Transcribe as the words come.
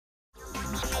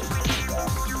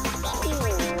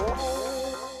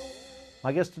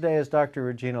My guest today is Dr.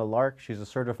 Regina Lark. She's a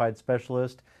certified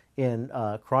specialist in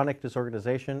chronic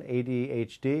disorganization,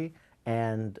 ADHD,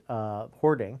 and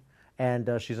hoarding.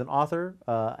 And she's an author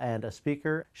and a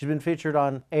speaker. She's been featured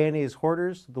on A&E's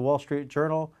Hoarders, the Wall Street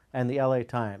Journal, and the LA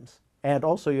Times. And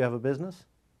also you have a business?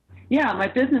 Yeah, my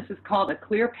business is called A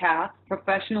Clear Path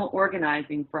Professional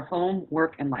Organizing for Home,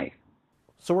 Work, and Life.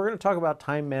 So we're going to talk about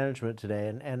time management today,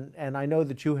 and I know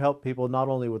that you help people not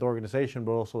only with organization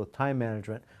but also with time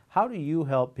management. How do you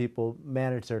help people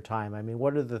manage their time? I mean,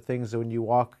 what are the things that when you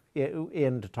walk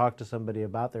in to talk to somebody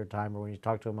about their time or when you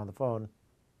talk to them on the phone,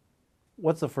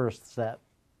 what's the first step?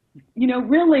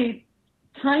 Really,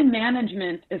 time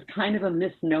management is kind of a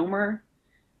misnomer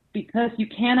because you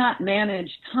cannot manage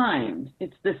time.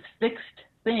 It's this fixed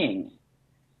thing.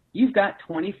 You've got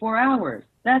 24 hours.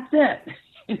 That's it,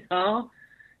 you know?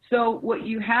 So what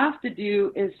you have to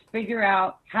do is figure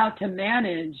out how to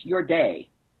manage your day,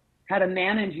 how to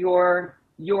manage your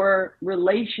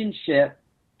relationship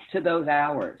to those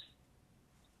hours.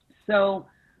 So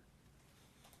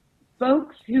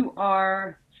folks who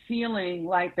are feeling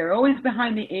like they're always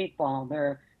behind the eight ball,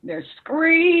 they're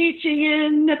screeching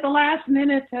in at the last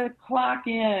minute to clock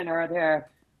in, or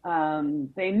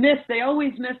they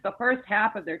always miss the first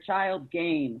half of their child's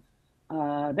game.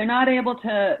 They're not able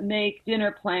to make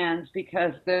dinner plans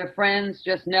because their friends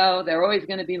just know they're always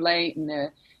going to be late, and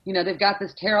they've got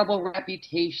this terrible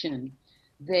reputation.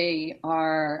 They're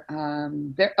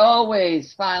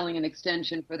always filing an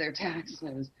extension for their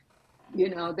taxes.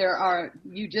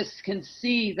 You just can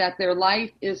see that their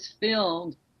life is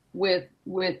filled with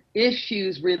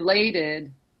issues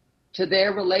related to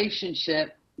their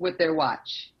relationship with their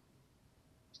watch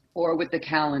or with the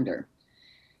calendar.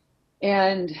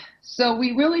 And so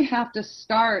we really have to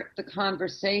start the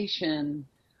conversation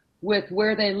with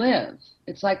where they live.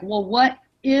 It's like, well, what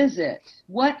is it?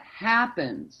 What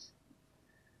happens?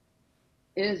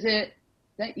 Is it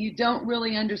that you don't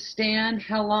really understand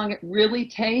how long it really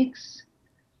takes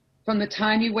from the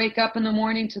time you wake up in the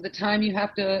morning to the time you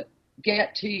have to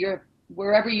get to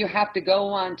wherever you have to go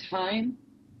on time?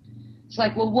 It's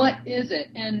like, well, what is it?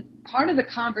 And part of the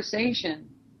conversation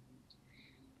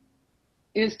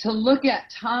is to look at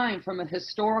time from a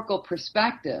historical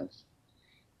perspective.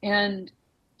 And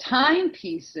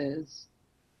timepieces,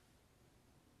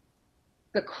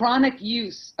 the chronic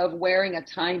use of wearing a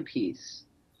timepiece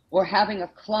or having a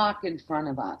clock in front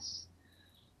of us,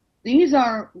 these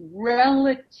are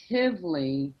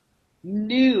relatively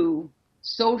new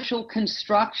social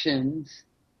constructions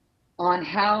on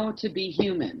how to be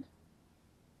human.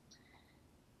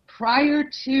 Prior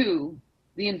to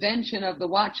the invention of the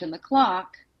watch and the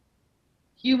clock,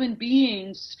 human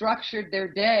beings structured their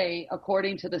day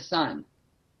according to the sun.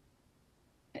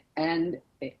 And,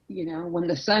 when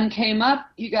the sun came up,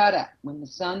 you got up. When the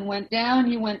sun went down,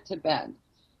 you went to bed.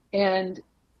 And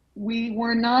we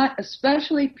were not,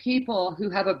 especially people who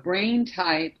have a brain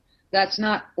type that's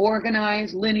not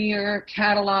organized, linear,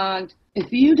 cataloged.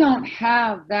 If you don't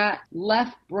have that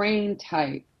left brain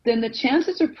type, then the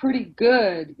chances are pretty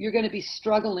good you're going to be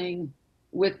struggling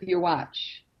with your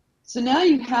watch. So now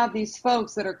you have these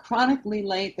folks that are chronically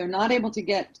late. They're not able to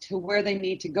get to where they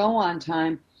need to go on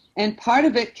time. And part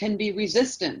of it can be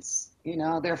resistance.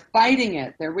 They're fighting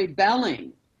it. They're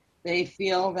rebelling. They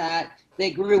feel that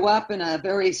they grew up in a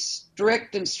very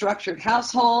strict and structured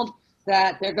household,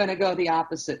 that they're going to go the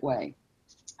opposite way.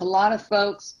 A lot of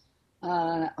folks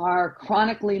are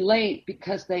chronically late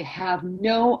because they have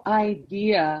no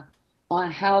idea on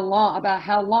how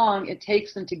long it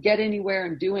takes them to get anywhere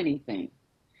and do anything.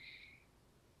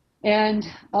 And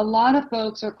a lot of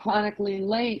folks are chronically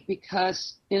late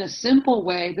because, in a simple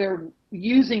way, they're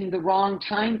using the wrong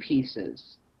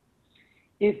timepieces.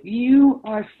 If you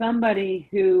are somebody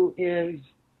who is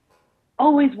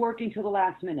always working till the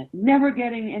last minute, never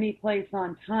getting any place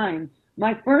on time,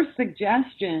 my first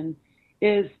suggestion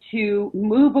is to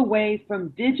move away from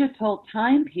digital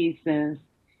timepieces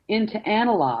into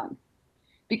analog.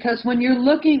 Because when you're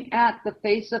looking at the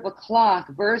face of a clock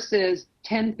versus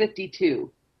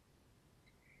 10:52,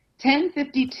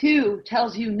 10:52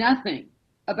 tells you nothing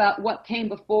about what came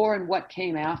before and what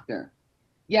came after.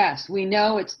 Yes, we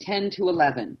know it's 10 to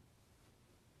 11-ish.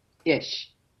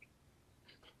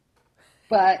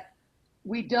 But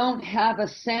we don't have a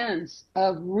sense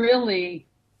of really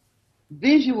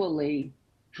visually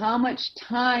how much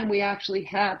time we actually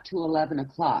have to 11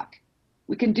 o'clock.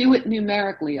 We can do it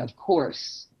numerically, of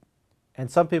course. And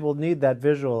some people need that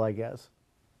visual, I guess.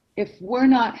 If we're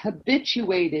not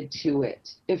habituated to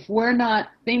it, if we're not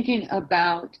thinking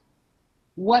about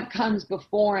what comes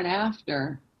before and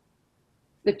after,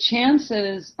 the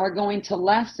chances are going to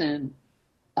lessen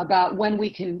about when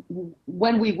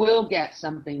we will get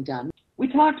something done. We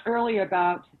talked earlier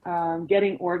about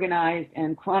getting organized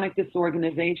and chronic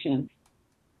disorganization.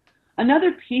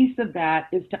 Another piece of that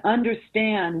is to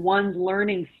understand one's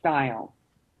learning style.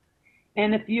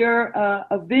 And if you're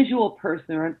a visual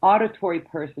person or an auditory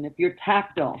person, if you're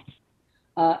tactile,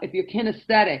 if you're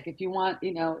kinesthetic, if you want,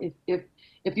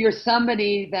 if you're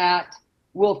somebody that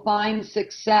will find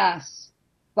success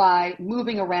by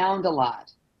moving around a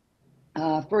lot.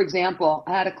 For example,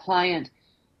 I had a client,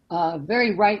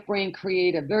 very right brain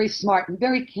creative, very smart, and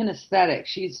very kinesthetic.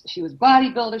 She was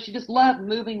bodybuilder. She just loved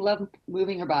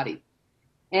moving her body.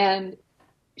 And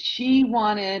she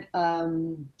wanted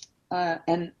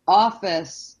an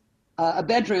office, a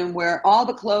bedroom where all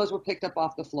the clothes were picked up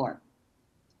off the floor.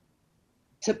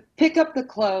 To pick up the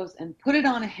clothes and put it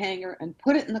on a hanger and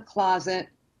put it in the closet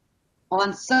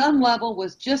on some level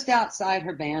was just outside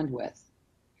her bandwidth.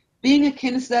 Being a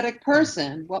kinesthetic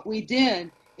person, what we did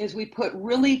is we put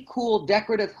really cool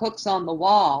decorative hooks on the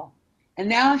wall, and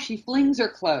now she flings her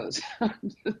clothes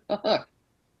onto the hook.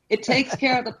 It takes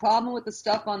care of the problem with the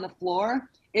stuff on the floor.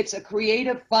 It's a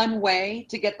creative, fun way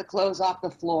to get the clothes off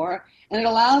the floor, and it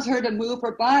allows her to move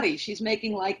her body. She's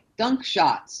making like dunk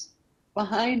shots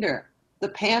behind her. The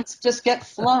pants just get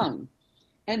flung.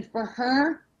 And for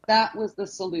her, that was the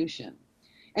solution.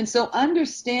 And so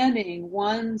understanding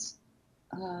one's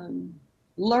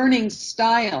learning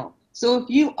style. So if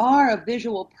you are a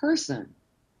visual person,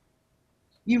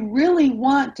 you really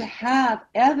want to have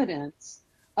evidence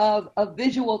of a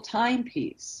visual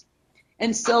timepiece.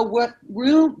 And so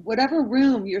whatever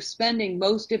room you're spending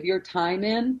most of your time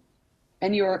in,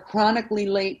 and you're a chronically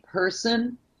late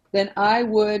person, then I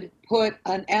would put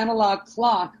an analog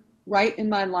clock right in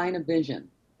my line of vision.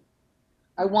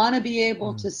 I want to be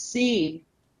able to see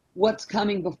what's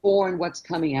coming before and what's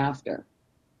coming after.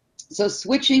 So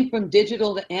switching from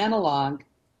digital to analog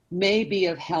may be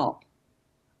of help.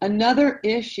 Another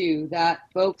issue that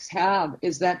folks have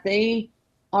is that they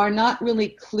are not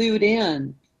really clued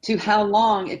in to how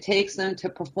long it takes them to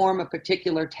perform a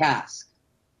particular task.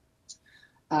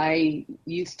 I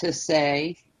used to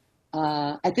say,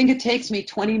 I think it takes me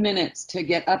 20 minutes to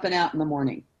get up and out in the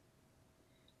morning.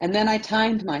 And then I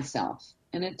timed myself,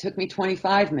 and it took me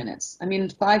 25 minutes. I mean,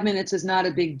 5 minutes is not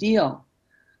a big deal.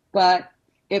 But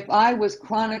if I was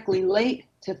chronically late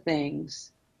to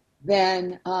things,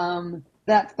 then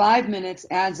that 5 minutes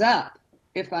adds up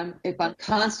if I'm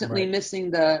constantly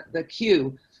missing the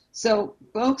cue. So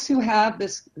folks who have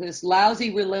this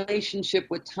lousy relationship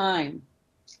with time,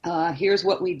 here's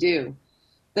what we do.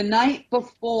 The night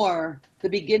before the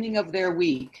beginning of their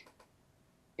week,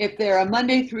 if they're a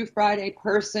Monday through Friday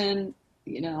person,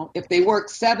 if they work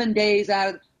 7 days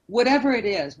out of, whatever it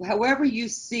is, however you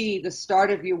see the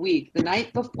start of your week, the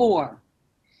night before,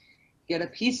 get a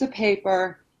piece of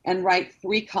paper and write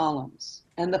 3 columns.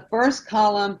 And the first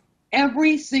column,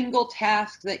 every single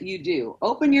task that you do.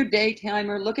 Open your day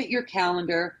timer, look at your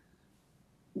calendar,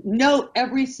 note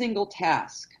every single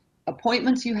task,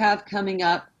 appointments you have coming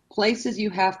up, places you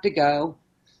have to go,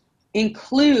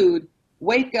 include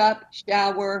wake up,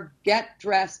 shower, get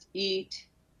dressed, eat,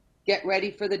 get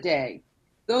ready for the day.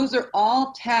 Those are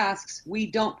all tasks we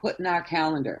don't put in our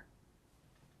calendar.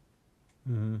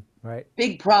 Mm-hmm. Right.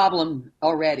 Big problem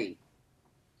already.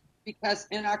 Because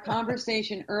in our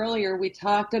conversation earlier, we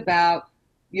talked about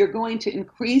you're going to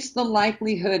increase the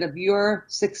likelihood of your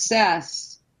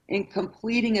success in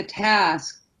completing a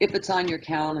task if it's on your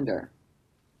calendar.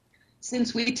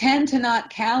 Since we tend to not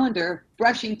calendar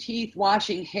brushing teeth,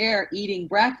 washing hair, eating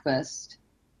breakfast,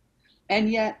 and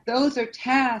yet those are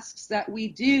tasks that we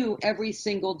do every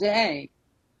single day,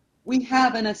 we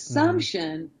have an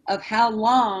assumption of how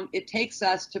long it takes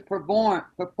us to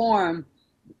perform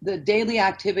the daily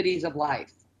activities of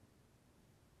life,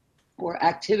 or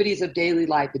activities of daily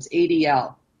life. It's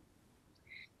ADL.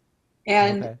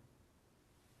 And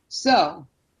so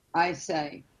I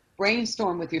say,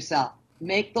 brainstorm with yourself.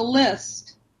 Make the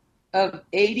list of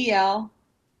ADL,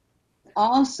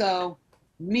 also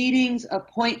meetings,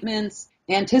 appointments,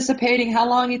 anticipating how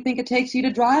long you think it takes you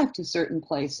to drive to certain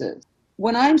places.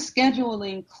 When I'm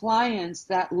scheduling clients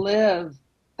that live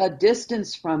a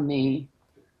distance from me,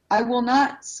 I will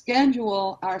not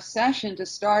schedule our session to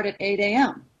start at 8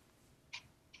 a.m.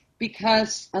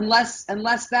 because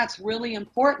unless that's really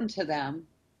important to them,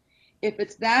 if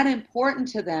it's that important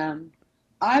to them,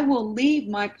 I will leave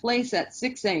my place at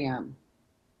 6 a.m.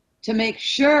 to make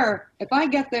sure if I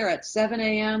get there at 7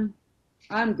 a.m.,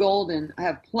 I'm golden. I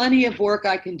have plenty of work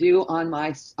I can do on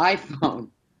my iPhone.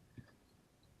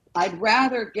 I'd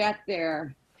rather get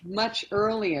there much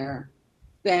earlier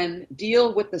than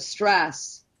deal with the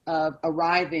stress of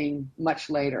arriving much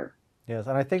later. Yes,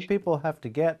 and I think people have to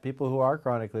get people who are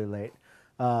chronically late.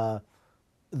 Uh,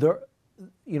 there,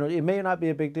 it may not be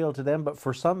a big deal to them, but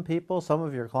for some people, some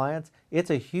of your clients, it's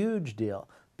a huge deal.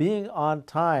 Being on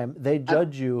time, they Uh,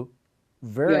 judge you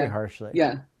very yeah, harshly.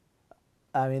 yeah,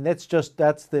 I mean, that's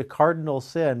the cardinal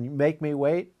sin. You make me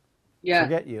wait, yeah.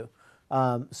 forget you.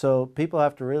 So people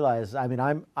have to realize. I mean,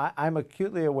 I'm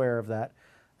acutely aware of that,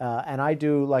 and I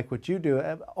do like what you do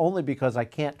only because I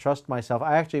can't trust myself.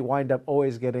 I actually wind up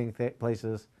always getting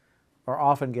places, or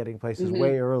often getting places Hmm.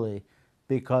 way early,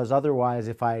 because otherwise,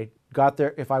 if I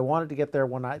wanted to get there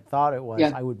when I thought it was,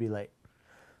 Yeah. I would be late.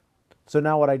 So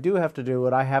now what I do have to do,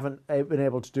 what I haven't been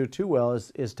able to do too well,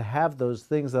 is to have those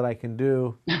things that I can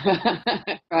do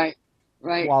Right,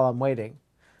 right. while I'm waiting.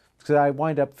 Because I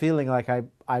wind up feeling like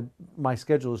my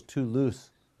schedule is too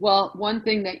loose. Well, one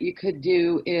thing that you could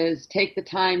do is take the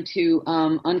time to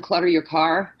unclutter your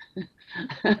car,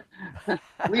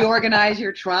 reorganize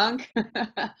your trunk.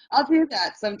 I'll do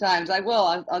that sometimes. I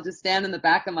will. I'll just stand in the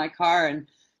back of my car, and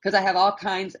because I have all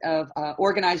kinds of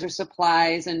organizer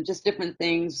supplies and just different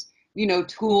things,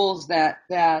 tools that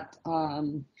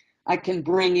I can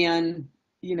bring in.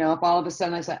 If all of a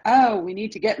sudden I say, "Oh, we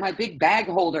need to get my big bag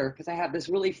holder," because I have this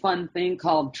really fun thing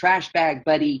called Trash Bag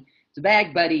Buddy. It's a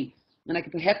bag buddy, and I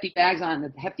can put hefty bags on.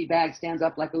 And the hefty bag stands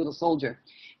up like a little soldier,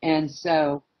 and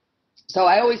so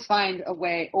I always find a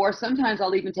way, or sometimes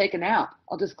I'll even take a nap.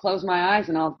 I'll just close my eyes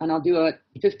and I'll do a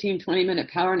 15-20 minute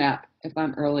power nap if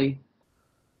I'm early.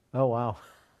 Oh wow.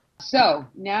 So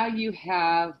now you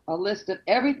have a list of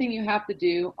everything you have to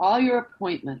do, all your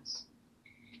appointments.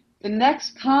 The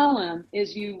next column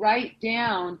is you write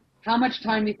down how much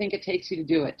time you think it takes you to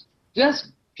do it.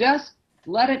 Just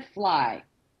let it fly.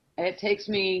 It takes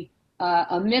me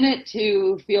a minute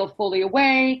to feel fully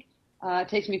awake. It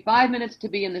takes me 5 minutes to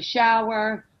be in the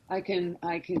shower. I can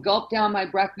gulp down my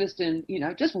breakfast and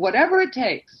just whatever it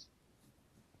takes.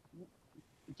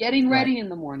 Getting Right. ready in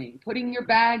the morning, putting your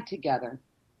bag together,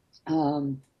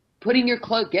 um, getting your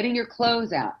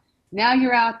clothes out. Now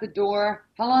you're out the door.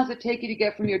 How long does it take you to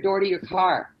get from your door to your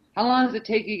car? How long does it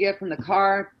take you to get from the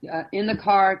car in the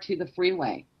car to the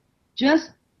freeway?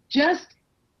 Just just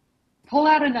pull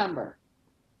out a number.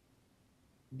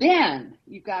 Then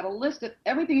you've got a list of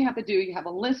everything you have to do. You have a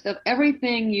list of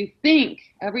everything you think,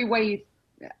 every way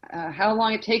how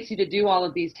long it takes you to do all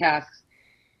of these tasks.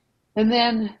 And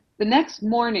then the next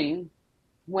morning,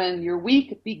 when your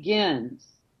week begins,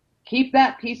 keep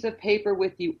that piece of paper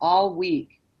with you all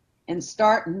week and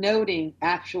start noting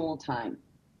actual time.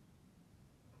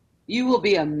 You will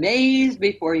be amazed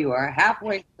before you are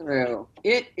halfway through.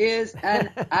 It is an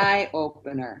eye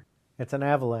opener. It's an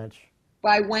avalanche.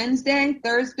 By Wednesday,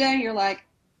 Thursday, you're like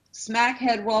smack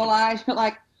head roll eyes. You're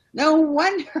like, no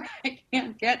wonder I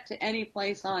can't get to any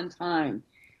place on time.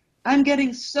 I'm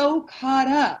getting so caught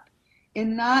up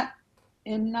in not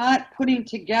putting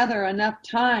together enough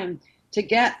time to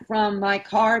get from my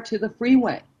car to the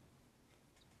freeway.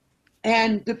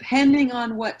 And depending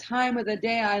on what time of the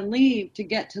day I leave to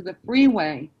get to the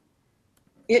freeway,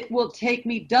 it will take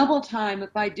me double time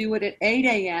if I do it at 8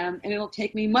 a.m. and it'll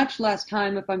take me much less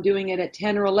time if I'm doing it at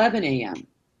 10 or 11 a.m.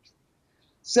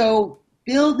 So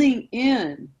building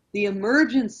in the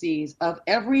emergencies of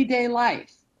everyday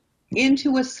life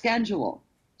into a schedule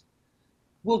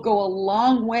will go a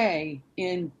long way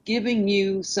in giving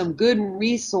you some good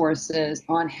resources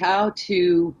on how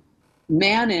to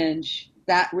manage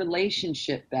that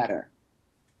relationship better.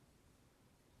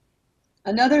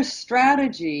 Another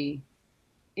strategy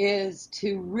is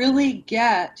to really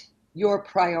get your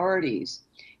priorities.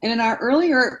 And in our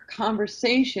earlier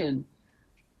conversation,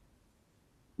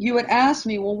 you had asked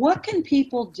me, well, what can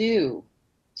people do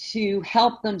to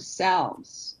help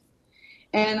themselves?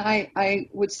 And I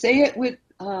would say it with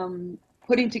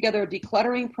putting together a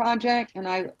decluttering project, and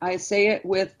I say it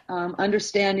with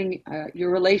understanding your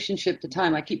relationship to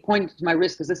time. I keep pointing to my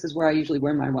wrist because this is where I usually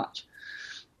wear my watch.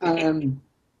 Um,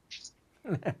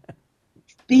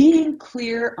 Being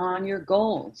clear on your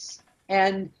goals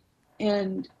and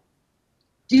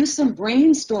do some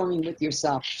brainstorming with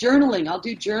yourself. Journaling. I'll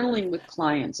do journaling with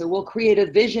clients, or we'll create a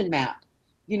vision map.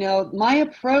 My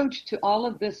approach to all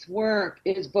of this work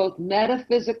is both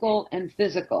metaphysical and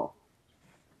physical.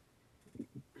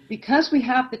 Because we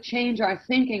have to change our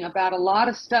thinking about a lot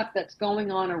of stuff that's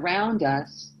going on around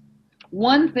us,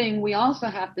 one thing we also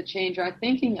have to change our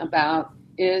thinking about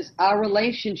is our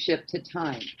relationship to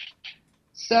time.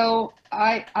 So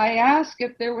I ask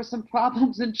if there were some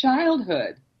problems in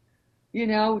childhood.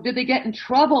 Did they get in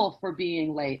trouble for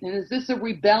being late? And is this a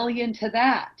rebellion to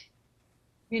that?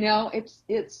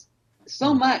 It's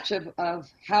so much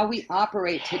of how we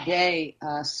operate today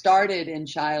started in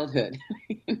childhood.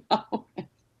 You know?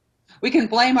 We can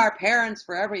blame our parents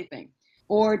for everything.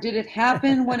 Or did it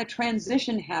happen when a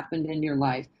transition happened in your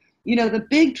life? You know, the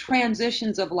big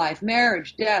transitions of life,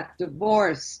 marriage, death,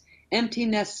 divorce, empty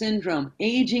nest syndrome,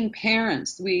 aging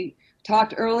parents. We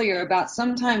talked earlier about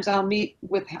sometimes I'll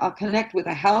connect with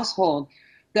a household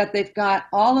that they've got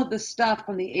all of the stuff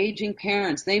from the aging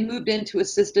parents. They moved into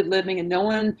assisted living and no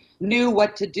one knew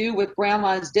what to do with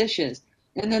grandma's dishes.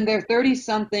 And then their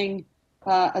 30-something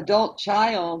adult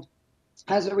child,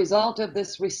 as a result of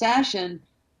this recession,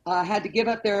 had to give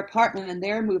up their apartment and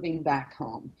they're moving back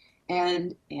home.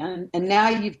 And now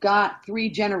you've got 3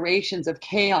 generations of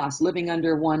chaos living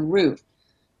under one roof.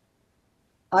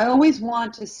 I always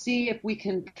want to see if we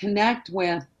can connect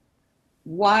with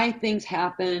why things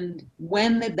happened,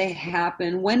 when did they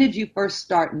happen, when did you first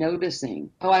start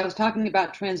noticing? Oh, I was talking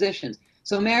about transitions.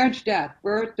 So marriage, death,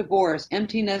 birth, divorce,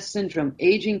 empty nest syndrome,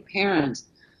 aging parents,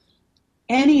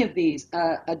 any of these,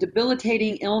 a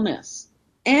debilitating illness,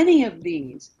 any of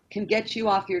these can get you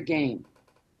off your game.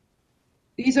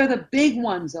 These are the big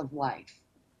ones of life.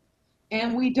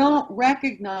 And we don't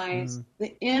recognize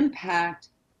the impact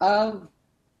of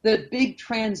the big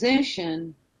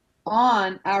transition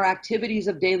on our activities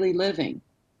of daily living.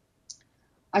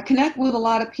 I connect with a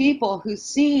lot of people who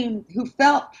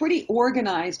felt pretty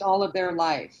organized all of their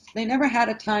life. They never had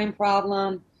a time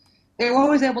problem. They were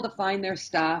always able to find their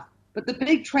stuff. But the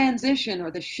big transition or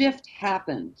the shift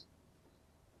happened.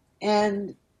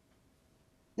 And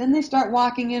then they start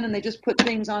walking in and they just put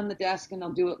things on the desk and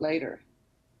they'll do it later.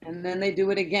 And then they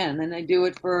do it again. And they do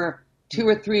it for 2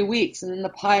 or 3 weeks. And then the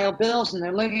pile builds and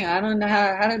they're looking, I don't know,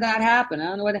 how did that happen? I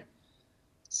don't know what.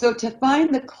 So to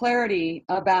find the clarity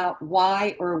about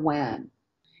why or when,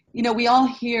 you know, we all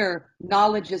hear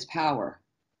knowledge is power.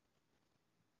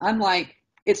 I'm like,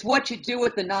 it's what you do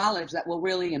with the knowledge that will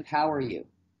really empower you.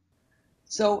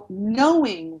 So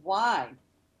knowing why,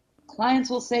 clients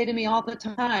will say to me all the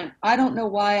time, I don't know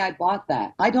why I bought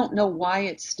that. I don't know why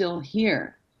it's still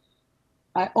here.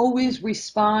 I always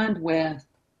respond with,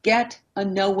 get a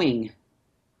knowing.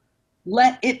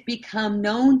 Let it become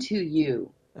known to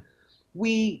you.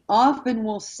 We often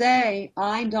will say,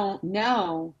 I don't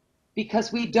know,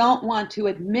 because we don't want to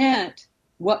admit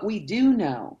what we do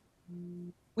know.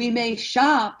 We may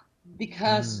shop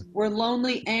because we're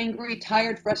lonely, angry,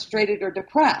 tired, frustrated, or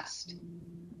depressed.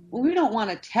 Well, we don't want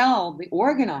to tell the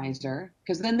organizer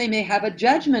because then they may have a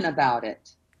judgment about it.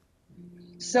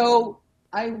 So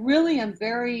I really am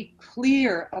very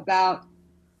clear about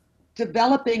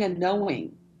developing a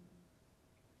knowing.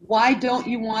 Why don't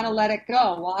you want to let it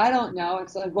go? Well, I don't know.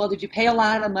 It's like, well, did you pay a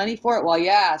lot of money for it? Well,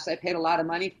 yes, I paid a lot of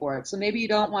money for it. So maybe you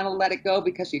don't want to let it go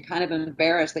because you're kind of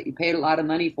embarrassed that you paid a lot of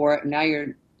money for it and now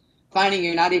you're finding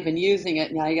you're not even using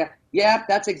it. Now you go, yep,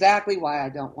 that's exactly why I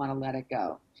don't want to let it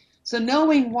go. So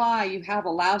knowing why you have a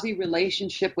lousy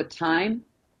relationship with time,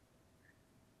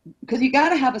 because you got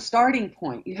to have a starting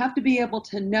point. You have to be able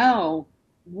to know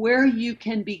where you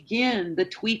can begin the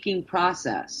tweaking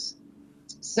process.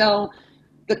 So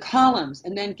the columns,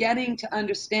 and then getting to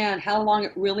understand how long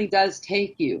it really does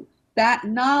take you. That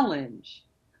knowledge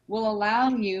will allow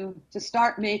you to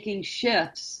start making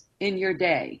shifts in your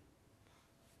day.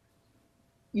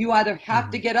 You either have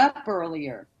to get up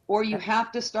earlier, or you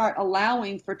have to start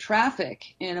allowing for traffic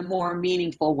in a more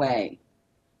meaningful way.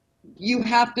 You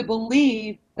have to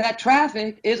believe that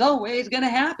traffic is always going to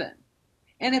happen.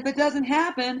 And if it doesn't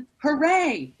happen,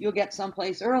 hooray, you'll get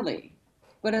someplace early.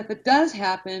 But if it does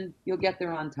happen, you'll get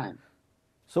there on time.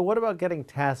 So what about getting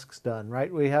tasks done,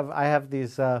 right? I have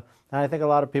these, and I think a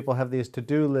lot of people have these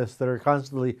to-do lists that are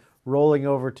constantly rolling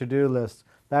over to-do lists.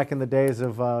 Back in the days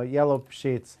of yellow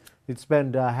sheets, you'd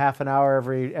spend half an hour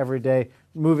every day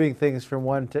moving things from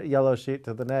one yellow sheet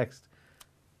to the next.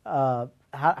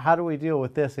 How do we deal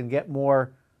with this and get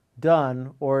more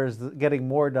done, or is getting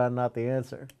more done not the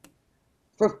answer?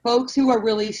 For folks who are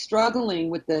really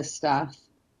struggling with this stuff,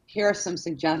 here are some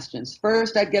suggestions.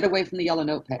 First, I'd get away from the yellow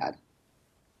notepad.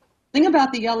 The thing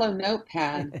about the yellow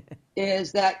notepad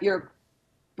is that you're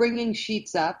bringing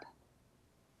sheets up.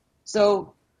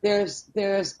 So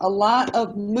there's a lot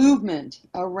of movement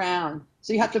around.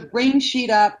 So you have to bring sheet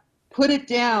up, put it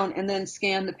down, and then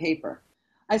scan the paper.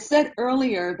 I said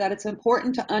earlier that it's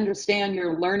important to understand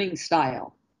your learning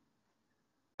style.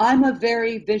 I'm a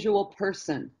very visual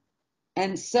person,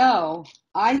 and so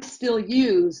I still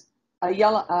use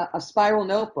a spiral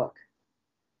notebook.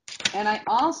 And I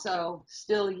also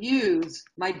still use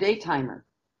my day timer.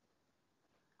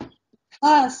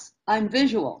 Plus, I'm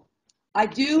visual. I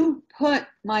do put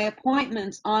my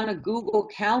appointments on a Google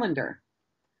Calendar,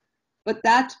 but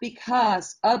that's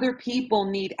because other people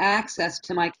need access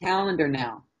to my calendar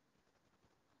now.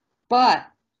 But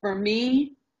for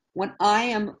me, when I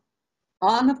am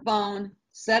on the phone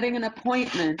setting an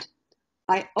appointment,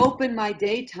 I open my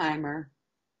day timer,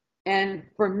 and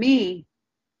for me,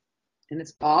 and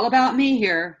it's all about me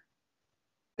here,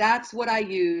 that's what I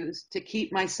use to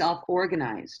keep myself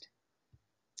organized.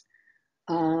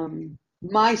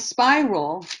 My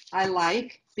spiral I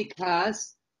like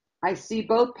because I see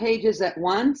both pages at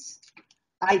once.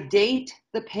 I date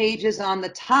the pages on the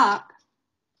top,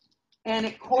 and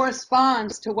it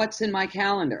corresponds to what's in my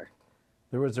calendar.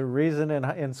 There was a reason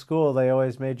in school they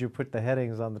always made you put the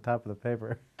headings on the top of the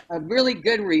paper. A really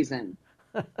good reason.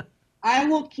 I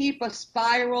will keep a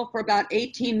spiral for about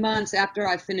 18 months after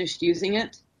I've finished using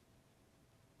it.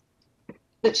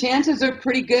 The chances are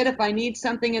pretty good if I need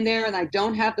something in there and I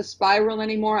don't have the spiral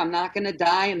anymore, I'm not going to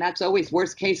die, and that's always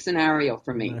worst case scenario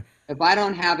for me. If I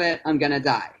don't have it, I'm going to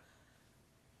die.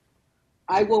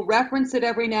 I will reference it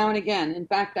every now and again. In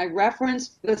fact, I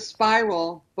referenced the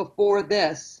spiral before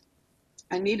this.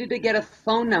 I needed to get a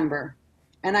phone number,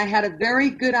 and I had a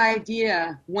very good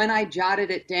idea when I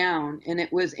jotted it down, and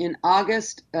it was in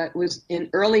August. It was in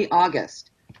early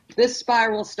August. This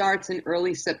spiral starts in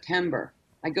early September.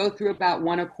 I go through about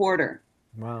one a quarter.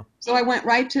 Wow. So I went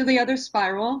right to the other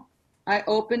spiral. I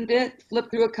opened it,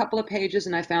 flipped through a couple of pages,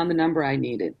 and I found the number I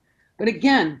needed. But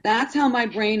again, that's how my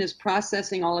brain is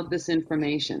processing all of this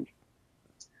information.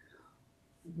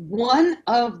 One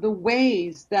of the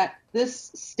ways that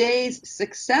this stays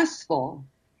successful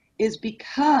is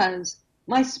because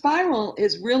my spiral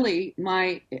is really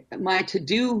my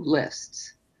to-do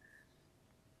lists.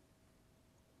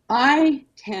 I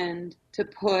tend to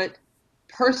put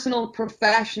personal,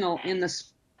 professional in the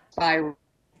spiral.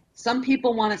 Some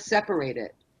people want to separate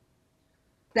it.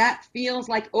 That feels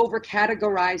like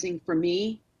over-categorizing for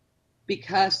me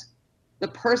because the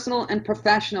personal and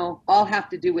professional all have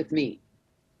to do with me.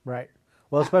 Right.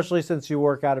 Well, especially since you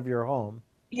work out of your home.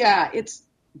 Yeah, it's,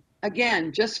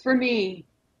 again, just for me,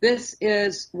 this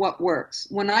is what works.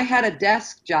 When I had a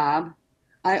desk job,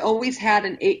 I always had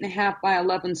an 8.5 by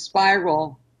 11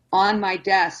 spiral on my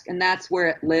desk, and that's where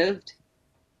it lived.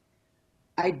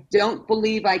 I don't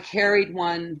believe I carried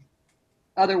one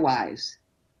otherwise.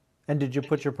 And did you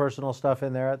put your personal stuff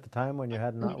in there at the time when you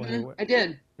had not when you I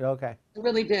did. Okay. I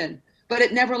really did. But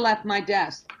it never left my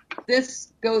desk.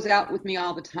 This goes out with me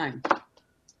all the time.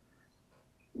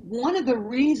 One of the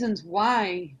reasons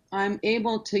why I'm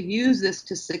able to use this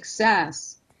to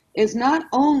success is not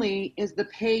only is the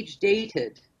page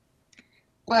dated,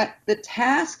 but the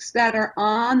tasks that are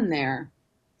on there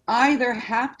either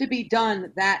have to be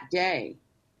done that day.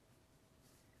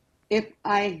 If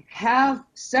I have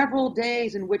several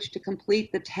days in which to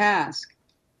complete the task,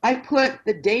 I put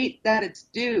the date that it's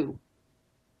due.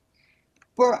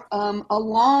 For a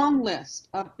long list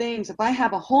of things, if I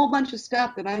have a whole bunch of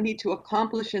stuff that I need to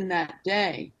accomplish in that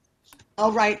day,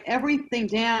 I'll write everything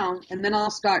down and then I'll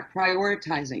start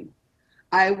prioritizing.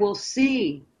 I will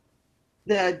see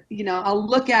I'll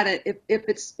look at it if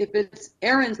it's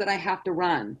errands that I have to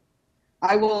run.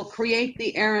 I will create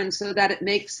the errand so that it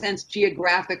makes sense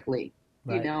geographically.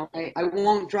 Right. I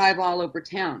won't drive all over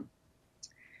town.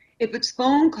 If it's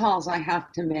phone calls I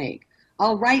have to make,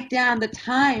 I'll write down the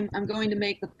time I'm going to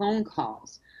make the phone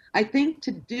calls. I think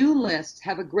to-do lists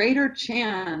have a greater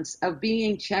chance of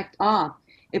being checked off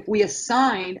if we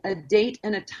assign a date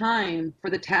and a time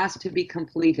for the task to be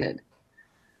completed.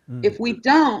 If we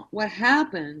don't, what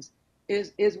happens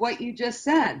is what you just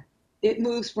said. It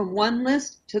moves from one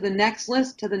list to the next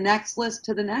list to the next list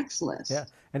to the next list. Yeah,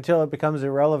 until it becomes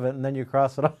irrelevant and then you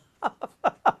cross it off.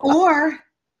 Or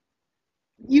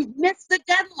you've missed the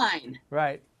deadline.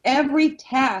 Right. Every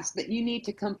task that you need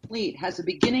to complete has a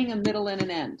beginning, a middle, and an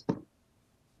end.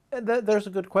 And there's a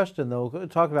good question though.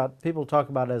 People talk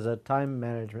about it as a time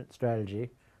management strategy,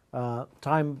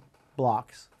 time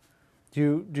blocks.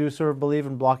 Do you sort of believe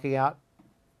in blocking out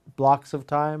blocks of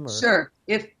time? Or? Sure.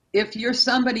 If you're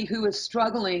somebody who is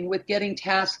struggling with getting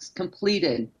tasks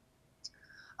completed,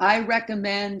 I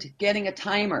recommend getting a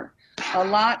timer. A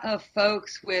lot of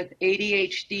folks with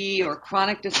ADHD or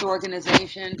chronic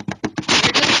disorganization,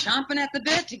 they're just chomping at the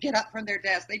bit to get up from their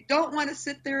desk. They don't want to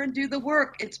sit there and do the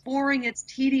work. It's boring. It's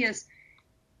tedious.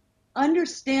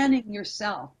 Understanding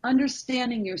yourself,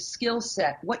 understanding your skill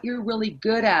set, what you're really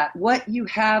good at, what you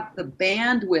have the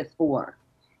bandwidth for.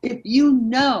 If you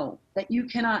know that you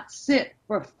cannot sit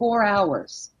for 4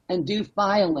 hours and do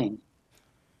filing,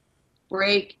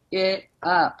 break it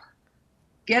up.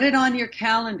 Get it on your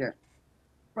calendar.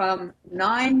 From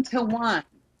 9 to 1,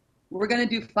 we're going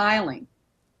to do filing.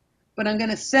 But I'm going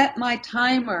to set my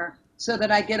timer so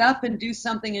that I get up and do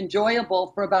something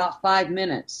enjoyable for about 5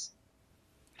 minutes.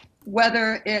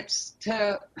 Whether it's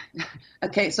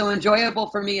okay, so enjoyable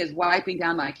for me is wiping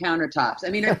down my countertops. I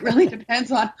mean, it really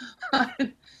depends on,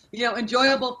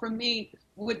 enjoyable for me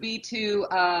would be to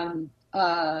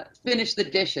finish the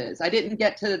dishes. I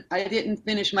didn't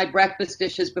finish my breakfast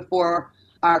dishes before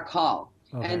our call.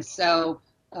 Okay. And so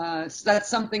that's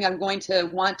something I'm going to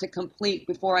want to complete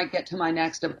before I get to my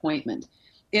next appointment.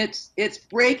 It's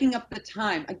breaking up the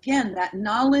time. Again, that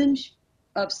knowledge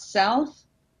of self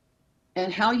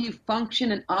and how you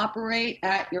function and operate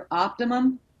at your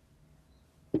optimum.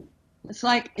 It's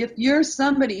like if you're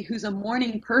somebody who's a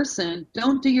morning person,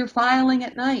 don't do your filing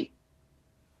at night.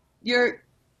 You're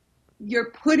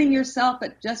putting yourself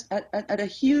at a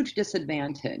huge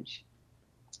disadvantage.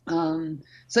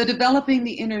 So developing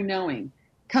the inner knowing,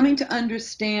 coming to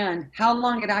understand how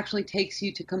long it actually takes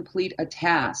you to complete a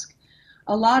task.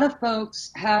 A lot of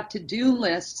folks have to-do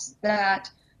lists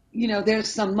that, there's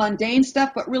some mundane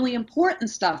stuff, but really important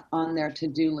stuff on their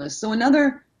to-do list. So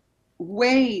another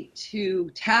way to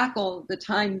tackle the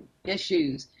time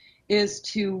issues is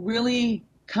to really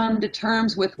come to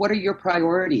terms with what are your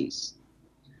priorities.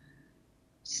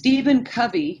 Stephen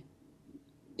Covey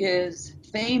is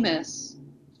famous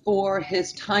for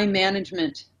his time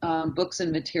management books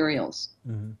and materials.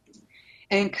 Mm-hmm.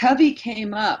 And Covey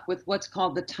came up with what's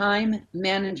called the time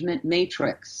management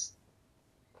matrix.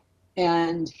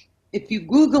 And if you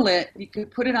Google it, you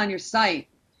could put it on your site.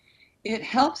 It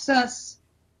helps us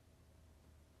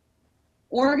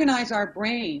organize our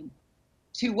brain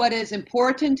to what is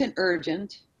important and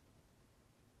urgent,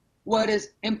 what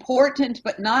is important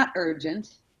but not urgent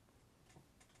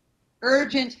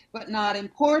but not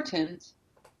important,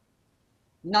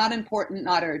 not important,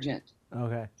 not urgent.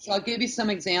 Okay. So I'll give you some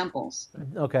examples.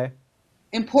 Okay.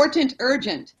 Important,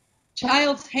 urgent.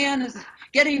 Child's hand is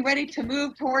getting ready to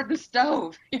move toward the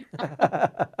stove.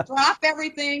 Drop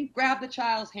everything, grab the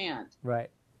child's hand. Right.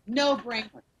 No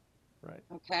brainer. Right.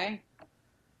 Okay?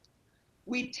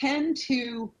 We tend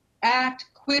to act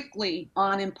quickly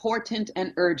on important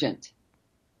and urgent.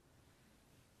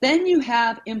 Then you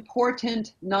have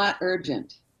important, not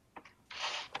urgent.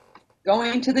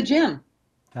 Going to the gym.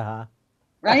 Uh-huh.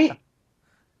 Right?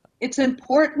 It's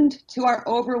important to our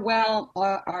overall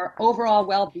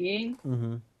well-being.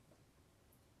 Mm-hmm.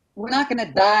 We're not going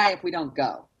to die if we don't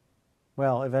go.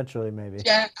 Well, eventually, maybe.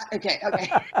 Yeah. Okay.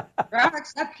 There are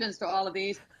exceptions to all of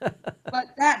these, but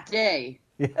that day,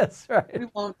 yes, right. we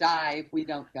won't die if we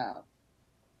don't go.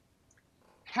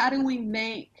 How do we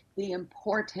make the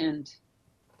important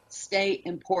stay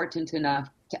important enough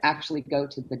to actually go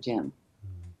to the gym?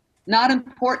 Not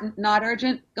important, not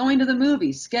urgent, going to the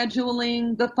movies,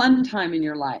 scheduling the fun time in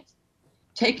your life,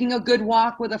 taking a good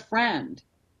walk with a friend.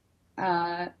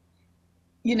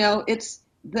 It's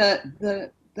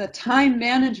the time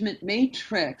management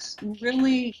matrix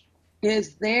really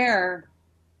is there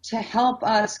to help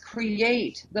us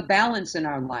create the balance in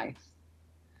our life.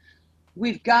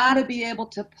 We've got to be able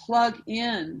to plug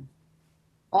in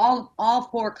all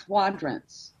four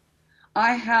quadrants.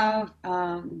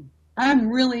 I'm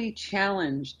really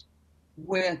challenged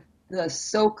with the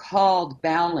so-called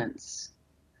balance.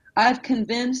 I've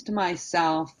convinced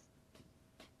myself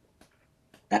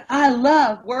that I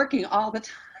love working all the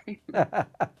time.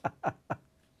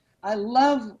 I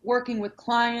love working with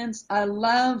clients. I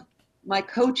love my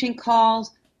coaching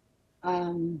calls.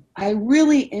 I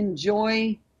really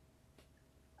enjoy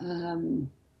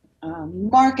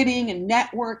marketing and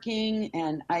networking,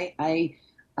 and I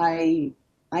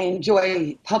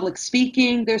enjoy public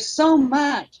speaking. There's so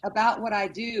much about what I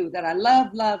do that I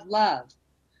love, love, love.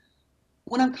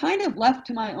 When I'm kind of left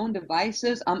to my own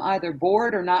devices, I'm either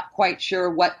bored or not quite sure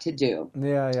what to do.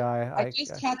 Yeah. I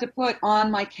just had to put on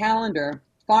my calendar,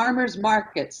 farmer's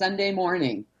market, Sunday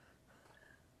morning.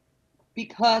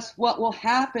 Because what will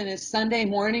happen is Sunday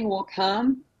morning will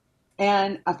come,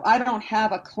 and if I don't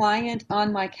have a client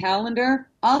on my calendar,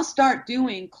 I'll start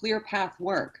doing clear path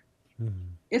work. Mm-hmm.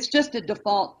 It's just a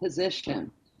default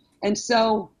position. And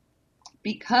so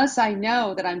because I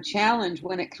know that I'm challenged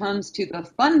when it comes to the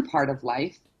fun part of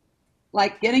life,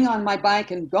 like getting on my bike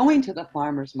and going to the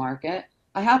farmer's market,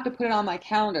 I have to put it on my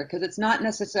calendar because it's not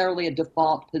necessarily a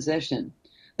default position.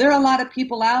 There are a lot of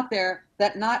people out there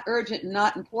that not urgent and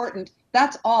not important,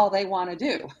 that's all they want to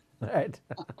do. Right.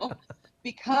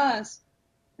 Because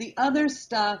the other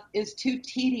stuff is too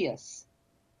tedious.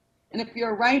 And if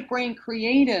you're a right brain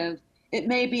creative, it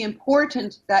may be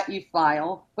important that you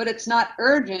file, but it's not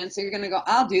urgent, so you're going to go,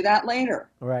 I'll do that later.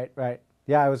 Right.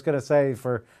 Yeah, I was going to say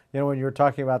when you were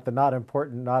talking about the not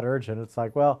important, not urgent, it's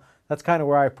like, well, that's kind of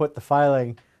where I put the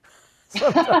filing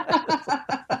sometimes.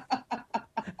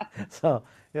 So,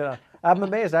 you know, I'm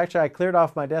amazed. Actually, I cleared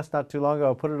off my desk not too long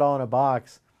ago, put it all in a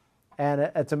box, and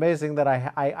it's amazing that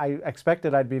I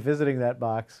expected I'd be visiting that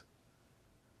box,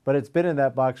 but it's been in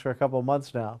that box for a couple of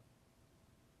months now.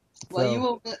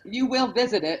 Well, So, you will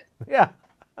visit it yeah.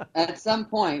 at some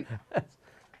point.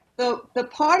 So the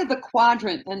part of the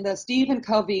quadrant and the Stephen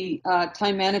Covey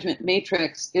time management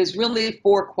matrix is really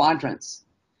four quadrants.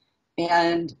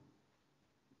 And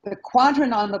the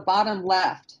quadrant on the bottom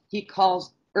left, he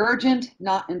calls urgent,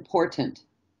 not important.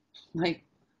 Like,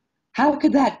 how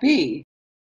could that be?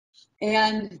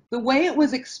 And the way it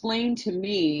was explained to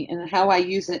me and how I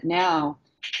use it now,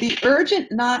 the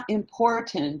urgent, not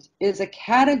important is a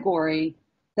category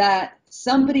that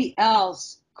somebody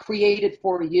else created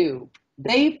for you.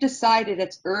 They've decided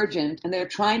it's urgent and they're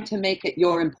trying to make it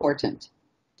your important.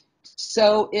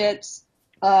 So it's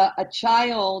a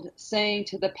child saying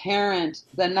to the parent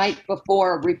the night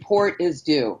before, report is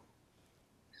due.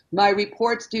 My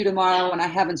report's due tomorrow and I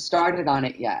haven't started on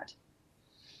it yet.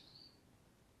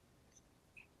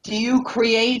 Do you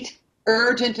create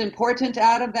urgent, important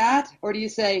out of that? Or do you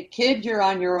say, kid, you're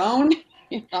on your own?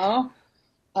 You know,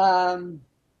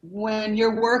 when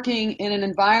you're working in an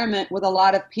environment with a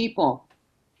lot of people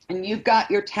and you've got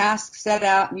your tasks set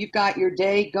out and you've got your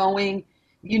day going,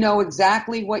 you know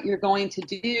exactly what you're going to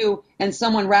do, and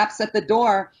someone raps at the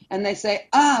door and they say,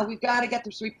 we've got to get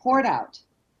this report out.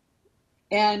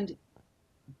 And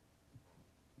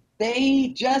they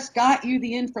just got you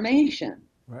the information.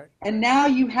 Right. And now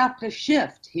you have to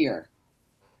shift here.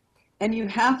 And you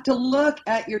have to look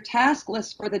at your task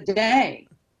list for the day.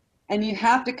 And you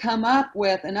have to come up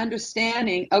with an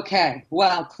understanding, okay,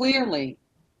 well, clearly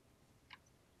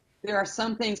there are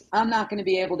some things I'm not going to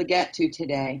be able to get to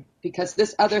today because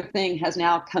this other thing has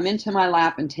now come into my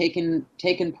lap and taken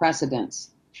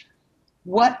precedence.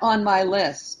 What on my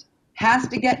list has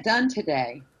to get done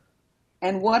today?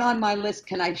 And what on my list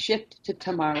can I shift to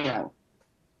tomorrow?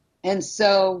 And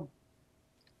so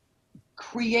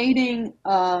creating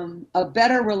a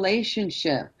better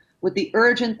relationship with the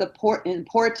urgent, the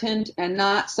important, and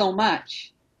not so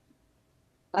much,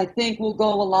 I think will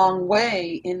go a long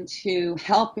way into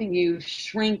helping you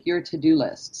shrink your to-do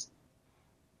lists.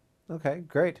 Okay,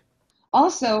 great.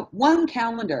 Also, one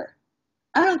calendar.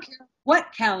 I don't care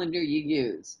what calendar you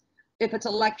use. If it's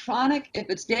electronic, if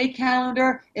it's day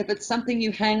calendar, if it's something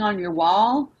you hang on your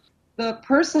wall. The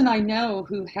person I know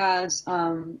who has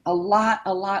a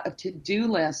lot of to-do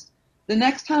lists, the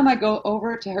next time I go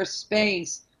over to her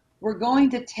space, we're going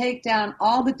to take down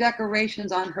all the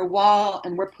decorations on her wall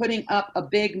and we're putting up a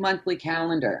big monthly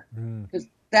calendar. Because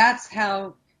that's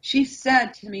how she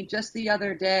said to me just the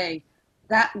other day,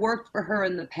 that worked for her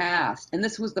in the past. And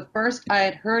this was the first I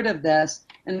had heard of this,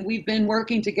 and we've been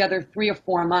working together 3 or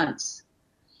 4 months.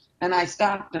 And I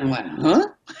stopped and went, huh?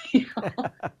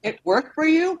 It worked for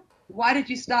you? Why did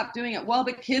you stop doing it? Well,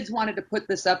 the kids wanted to put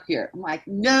this up here. I'm like,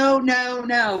 no.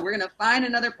 We're going to find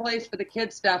another place for the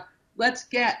kids' stuff. Let's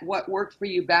get what worked for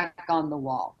you back on the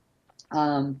wall.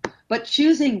 But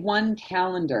choosing one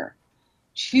calendar,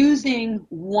 choosing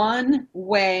one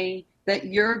way that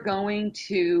you're going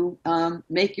to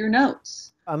make your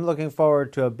notes. I'm looking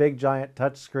forward to a big giant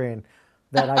touch screen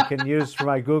that I can use for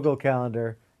my Google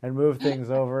Calendar and move things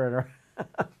over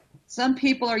and Some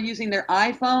people are using their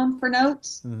iPhone for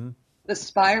notes. mm-hmm. The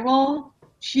spiral,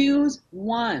 choose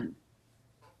one.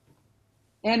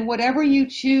 And whatever you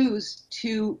choose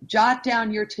to jot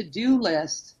down your to-do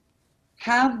list,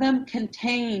 have them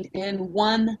contained in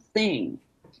one thing.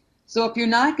 So if you're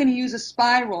not going to use a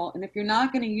spiral and if you're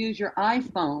not going to use your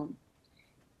iPhone,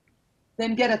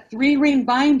 then get a 3-ring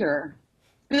binder,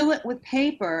 fill it with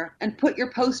paper, and put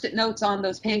your Post-it notes on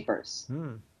those papers.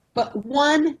 But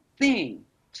one thing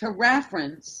to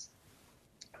reference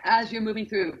as you're moving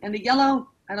through. And the yellow,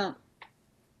 I don't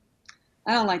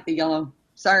like the yellow.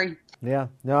 Sorry. Yeah,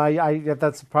 no, I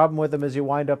that's the problem with them is you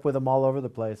wind up with them all over the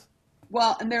place.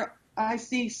 Well, and I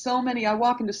see so many, I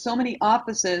walk into so many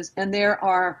offices and there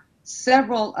are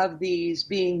several of these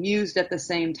being used at the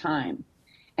same time.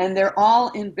 And they're all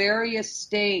in various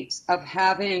states of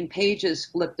having pages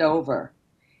flipped over.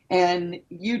 And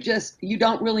you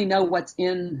don't really know what's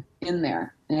in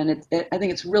there. And I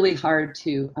think it's really hard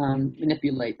to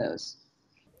manipulate those.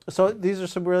 So these are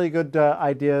some really good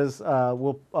ideas.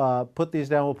 We'll put these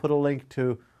down. We'll put a link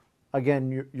to,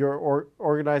 again, your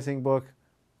organizing book.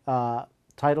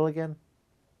 Title again?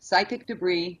 Psychic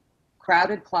Debris,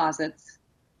 Crowded Closets,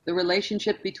 the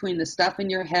relationship between the stuff in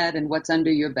your head and what's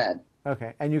under your bed.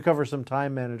 Okay, and you cover some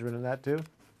time management in that too?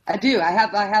 I do. I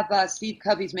have Steve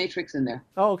Covey's Matrix in there.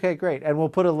 Oh, okay, great. And we'll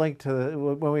put a link to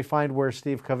when we find where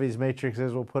Steve Covey's matrix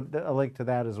is. We'll put a link to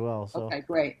that as well. So, Okay,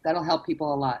 great. That'll help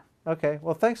people a lot. okay.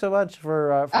 Well, thanks so much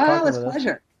for Oh, talking it's with a us.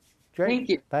 pleasure. Great. Thank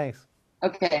you. Thanks.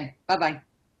 Okay. Bye bye.